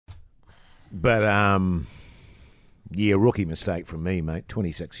But, yeah, rookie mistake from me, mate.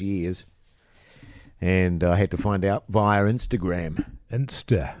 26 years. And I had to find out via Instagram.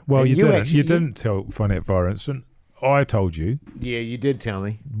 Insta. Well, And you you didn't. actually- You didn't find out via instant. I told you Yeah, you did tell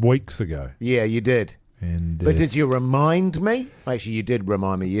me. weeks ago. Yeah, you did. And But did you remind me? Actually, you did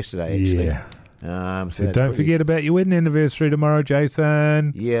remind me yesterday, actually. Yeah. So that's Don't pretty- forget about your wedding anniversary tomorrow,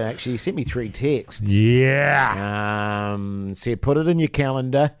 Jason. Yeah, actually, you sent me 3 texts. Yeah. Said put it in your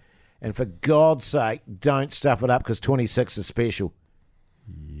calendar, and for God's sake, don't stuff it up because 26 is special.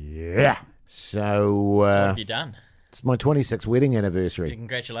 Yeah. So, So what have you done? it's my 26th wedding anniversary.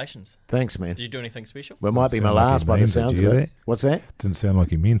 Congratulations. Thanks, man. Did you do anything special? Well, it might be my sound like last he by the means it, sounds do of you it. hear What's that? Didn't sound like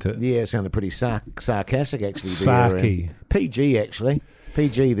he meant it. Yeah, it sounded pretty sarcastic, actually. Sarky. There. PG, actually.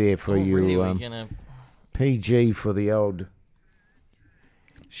 PG there for you. Really? We're gonna... PG for the old...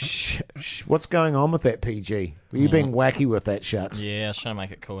 What's going on with that, PG? Were you being wacky with that, Shucks? Yeah, I was trying to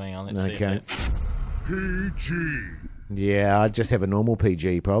make it cool. Hang on, let's see. Okay. If PG. Yeah, I just have a normal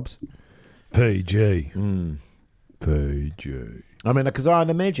PG, probs. PG. Hmm. PG. I mean, because I'd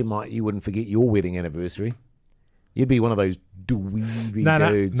imagine, Mike, you wouldn't forget your wedding anniversary. You'd be one of those dweeby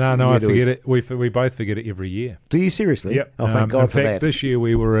dudes. No, I You'd always- forget it. We both forget it every year. Do you seriously? Yep. Oh, thank God in for fact, that. this year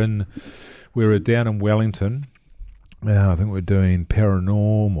we were down in Wellington. I think we're doing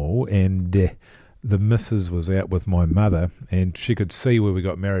paranormal, and the missus was out with my mother, and she could see where we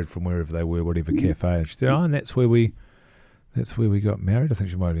got married from wherever they were, whatever cafe. And she said, "Oh, and that's where we got married." I think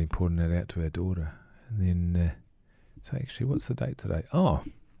she might have been pointing that out to our daughter. And then, so actually, what's the date today? Oh,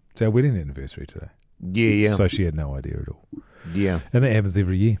 it's our wedding anniversary today. Yeah. So she had no idea at all. Yeah. And that happens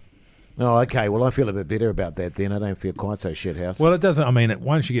every year. Oh, okay. Well, I feel a bit better about that then. I don't feel quite so shithouse. Well, it doesn't. I mean,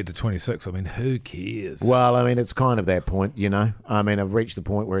 once you get to 26, I mean, who cares? Well, I mean, it's kind of that point, you know. I mean, I've reached the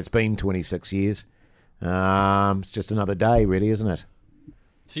point where it's been 26 years. It's just another day, really, isn't it?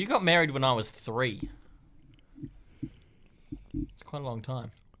 So you got married when I was 3. It's quite a long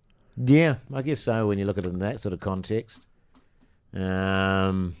time. Yeah, I guess so when you look at it in that sort of context.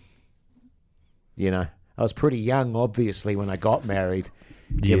 You know, I was pretty young, obviously, when I got married,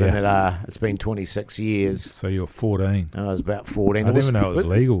 given that it's been 26 years. So you're 14. I was about 14. I didn't even know it was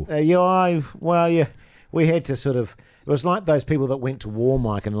legal. Yeah, we had to sort of... It was like those people that went to war,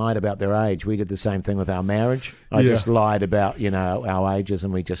 Mike, and lied about their age. We did the same thing with our marriage. I just lied about, you know, our ages,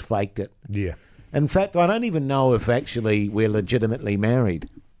 and we just faked it. Yeah. In fact, I don't even know if actually we're legitimately married.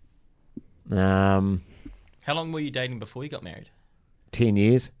 10 How long were you dating before you got married?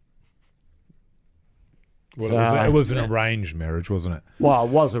 years. Well, So- it was an arranged marriage, wasn't it? Well, it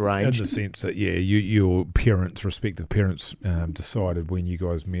was In arranged. the sense that, your respective parents, decided when you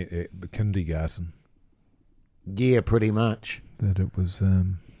guys met at the kindergarten Yeah, pretty much. that it was,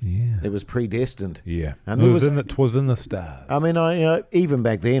 It was predestined. yeah. And it there was, was- 'twas in the stars. I mean, even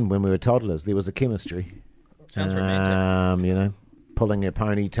back then when we were toddlers, there was a chemistry. Sounds romantic. You know, pulling her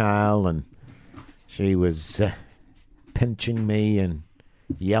ponytail, and she was pinching me and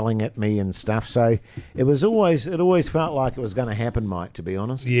yelling at me and stuff. So it always felt like it was going to happen, Mike, to be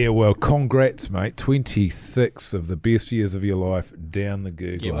honest. yeah, well, congrats, mate. 26 of the best years of your life down the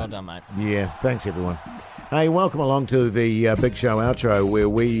gurgler. Yeah, well done, mate. Yeah, thanks everyone. Hey, welcome along to the Big Show outro, where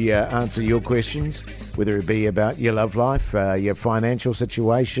we answer your questions, whether it be about your love life, your financial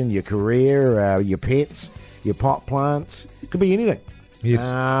situation, your career, your pets, your pot plants. It could be anything. Yes.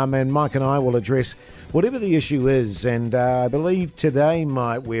 And Mike and I will address whatever the issue is. And I believe today,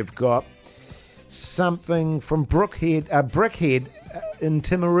 Mike, we've got something from Brickhead in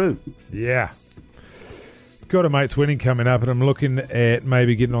Timaru. Yeah. Got a mate's wedding coming up, and I'm looking at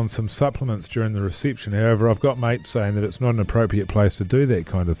maybe getting on some supplements during the reception. However, I've got mates saying that it's not an appropriate place to do that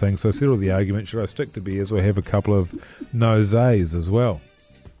kind of thing. So I settled the argument, should I stick to beers or have a couple of nosés as well?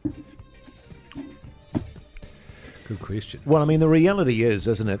 Good question. Well, I mean, the reality is,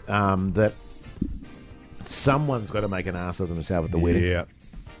 isn't it, that someone's got to make an ass of themselves at the wedding. Yeah.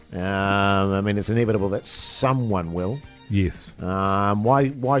 I mean, it's inevitable that someone will. Yes,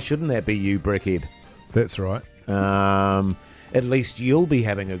 Why shouldn't that be you, Brickhead? that's right. At least you'll be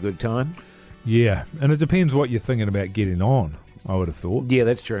having a good time. Yeah, and it depends what you're thinking about getting on, I would have thought. Yeah,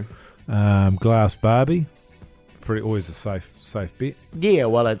 that's true. Glass Barbie, always a safe bet. Yeah,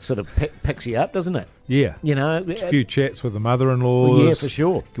 well, it sort of picks you up, doesn't it? Yeah. You know, A few chats with the mother-in-laws. yeah, for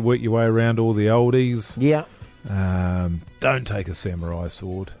sure. Work your way around all the oldies. Yeah. Don't take a samurai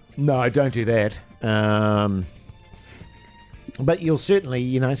sword. No, don't do that. But you'll certainly,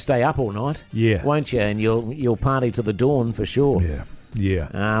 you know, stay up all night, Yeah. won't you? And you'll party to the dawn for sure. Yeah.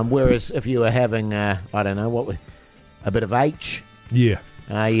 Yeah. Whereas if you were having, I don't know, a bit of H, Yeah.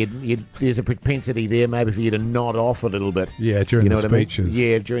 There's a propensity there maybe for you to nod off a little bit. Yeah, during the what I mean? speeches.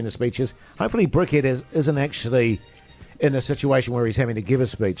 Yeah, during the speeches. Hopefully Brickhead isn't actually in a situation where he's having to give a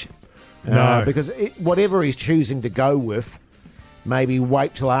speech. No. Because whatever he's choosing to go with, maybe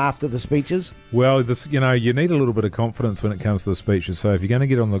wait till after the speeches. Well, you need a little bit of confidence when it comes to the speeches. So if you're going to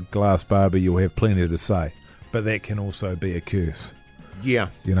get on the glass barber, you'll have plenty to say. But that can also be a curse. Yeah.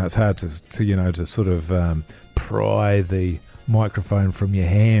 It's hard to sort of pry the microphone from your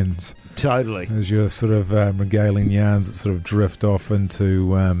hands Totally. as you're sort of regaling yarns that sort of drift off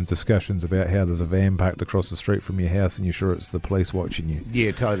into discussions about how there's a van parked across the street from your house and you're sure it's the police watching you.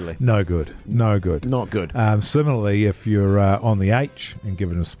 Yeah, totally. No good. Not good. Similarly, if you're on the H and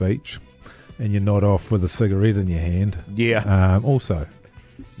giving a speech and you nod off with a cigarette in your hand, also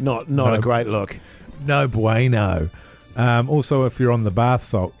Not No. a great look. no bueno. Also, if you're on the bath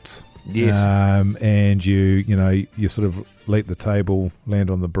salts, Yes. and you sort of leap the table, land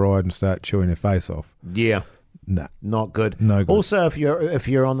on the bride, and start chewing her face off. Yeah. Nah, Not good. no good. Also, if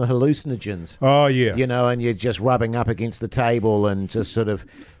you're on the hallucinogens, Oh yeah, and you're just rubbing up against the table and just sort of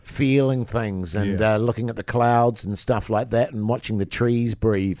feeling things and looking at the clouds and stuff like that and watching the trees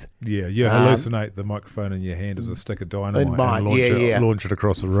breathe. yeah. You hallucinate the microphone in your hand as a stick of dynamite and launch it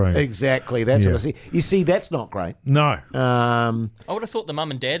across the room. Exactly. That's Yeah. what I see. You see, that's not great. No, I would have thought the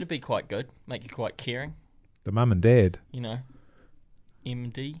mum and dad would be quite good, make you quite caring. the mum and dad.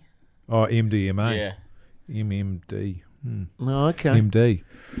 MD. Oh, MDMA. Yeah. MMD. Oh, okay. MD.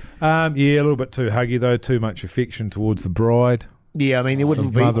 Yeah, a little bit too huggy though. Too much affection towards the bride. Yeah, I mean, you The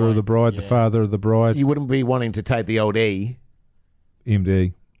wouldn't be mother of the bride, the Yeah. father of the bride. you wouldn't be wanting to take the old E.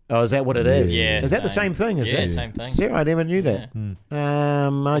 MD. Oh, is that what it is? Yeah. Is that the same thing? Is Yeah, it? same thing. Yeah, I never knew that.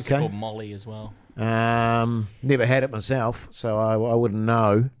 It's Okay. called Molly as well. Never had it myself, so I wouldn't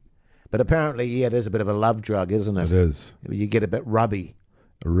know. But apparently, it is a bit of a love drug, isn't it? It is. You get a bit rubby.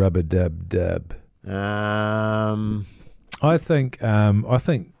 Rubber dub dub. I think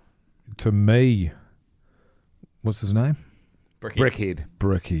to me, what's his name? Brickhead.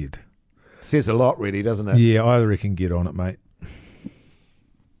 Brickhead. Says a lot, really, doesn't it? Yeah, I reckon get on it, mate.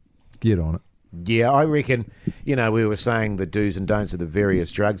 Get on it. Yeah, I reckon, we were saying the do's and don'ts of the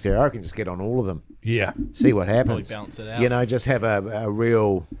various drugs there. I can just get on all of them. Yeah. See what Probably happens. balance it out. Just have a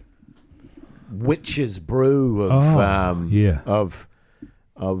real witch's brew of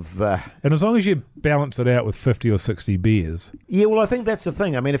And as long as you balance it out with 50 or 60 beers. yeah, well, I think that's the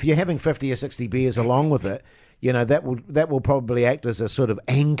thing. I mean, if you're having 50 or 60 beers along with it, that will probably act as a sort of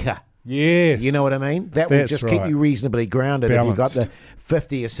anchor. Yes. You know what I mean? That will That's just keep right. you reasonably grounded if you've got Balanced. the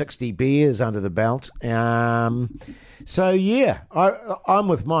 50 or 60 beers under the belt. So, yeah, I'm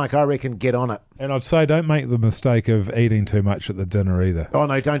with Mike. I reckon get on it. And I'd say don't make the mistake of eating too much at the dinner either. Oh,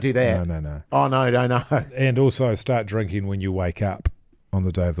 no, don't do that. No. Oh, no. And also start drinking when you wake up on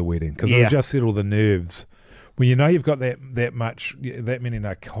the day of the wedding because Yeah. it'll just settle the nerves. When you know you've got that many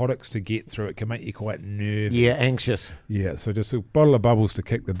narcotics to get through, it can make you quite nervous. Yeah, anxious. Yeah, so just a bottle of bubbles to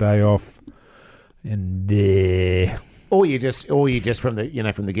kick the day off, and Or you just from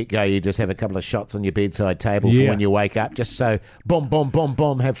the get go, you just have a couple of shots on your bedside table for Yeah. when you wake up. Just so boom, boom, boom,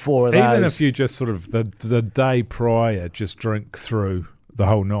 boom, have 4 of even those. if you just sort of the day prior, just drink through the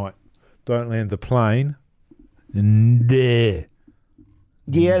whole night. Don't land the plane, and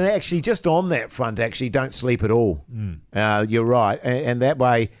Yeah, and actually, just on that front, actually, don't sleep at all. You're right, and that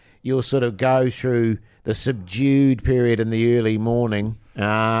way you'll sort of go through the subdued period in the early morning,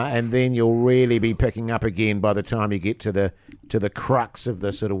 and then you'll really be picking up again by the time you get to the crux of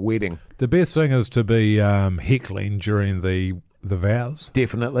the sort of wedding. The best thing is to be heckling during the vows.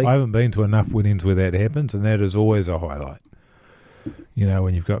 Definitely. I haven't been to enough weddings where that happens, and that is always a highlight.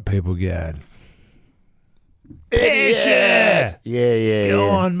 When you've got people going, Idiot! Yeah. go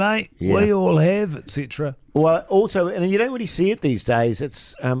on, mate, Yeah. we all have, etc. Well, also, and you don't really see it these days.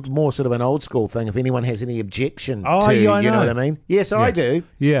 It's more sort of an old school thing. If anyone has any objection Oh, to, yeah, I you know know. what I mean? Yes, I do.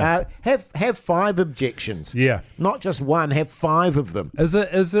 Yeah. Have 5 objections. Yeah. Not just one. Have 5 of them. Is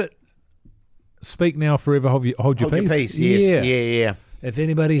it speak now, forever hold your Hold peace? your peace. Yes. Yeah. If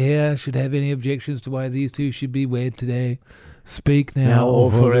anybody here should have any objections to why these two should be wed today, speak now, Now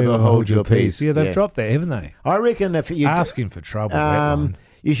or forever hold your peace. peace. Yeah, they've Yeah. dropped that, haven't they? I reckon if you Asking for trouble. that one.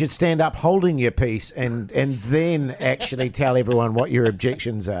 you should stand up holding your peace and then actually tell everyone what your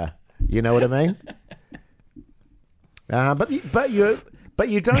objections are. You know what I mean? But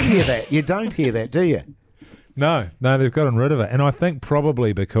you don't hear that. You don't hear that, do you? No, they've gotten rid of it. And I think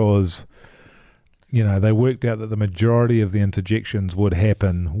probably because, they worked out that the majority of the interjections would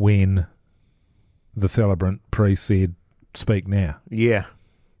happen when the celebrant priest said, speak now. Yeah.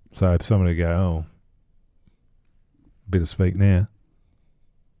 So if somebody go, better speak now.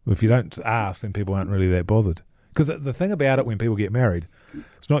 If you don't ask, then people aren't really that bothered. Because the thing about it, when people get married,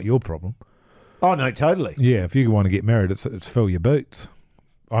 it's not your problem. Oh, no, totally. Yeah, if you want to get married, it's fill your boots.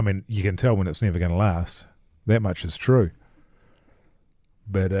 I mean, you can tell when it's never going to last. That much is true.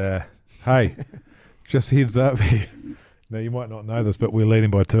 But, hey, just heads up here. Now, you might not know this, but we're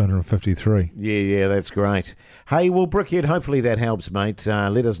leading by 253. Yeah, that's great. Hey, well, Brickhead, hopefully that helps, mate.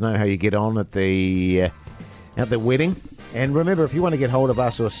 Let us know how you get on at the wedding. And remember, if you want to get hold of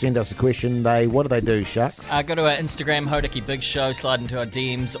us or send us a question, what do they do, Shucks? Go to our Instagram, Hodaki Big Show, slide into our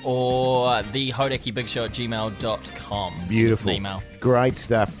DMs, or the hodakibigshow@gmail.com. Beautiful. Send us an email. Great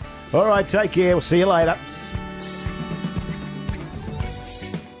stuff. All right, take care. We'll see you later.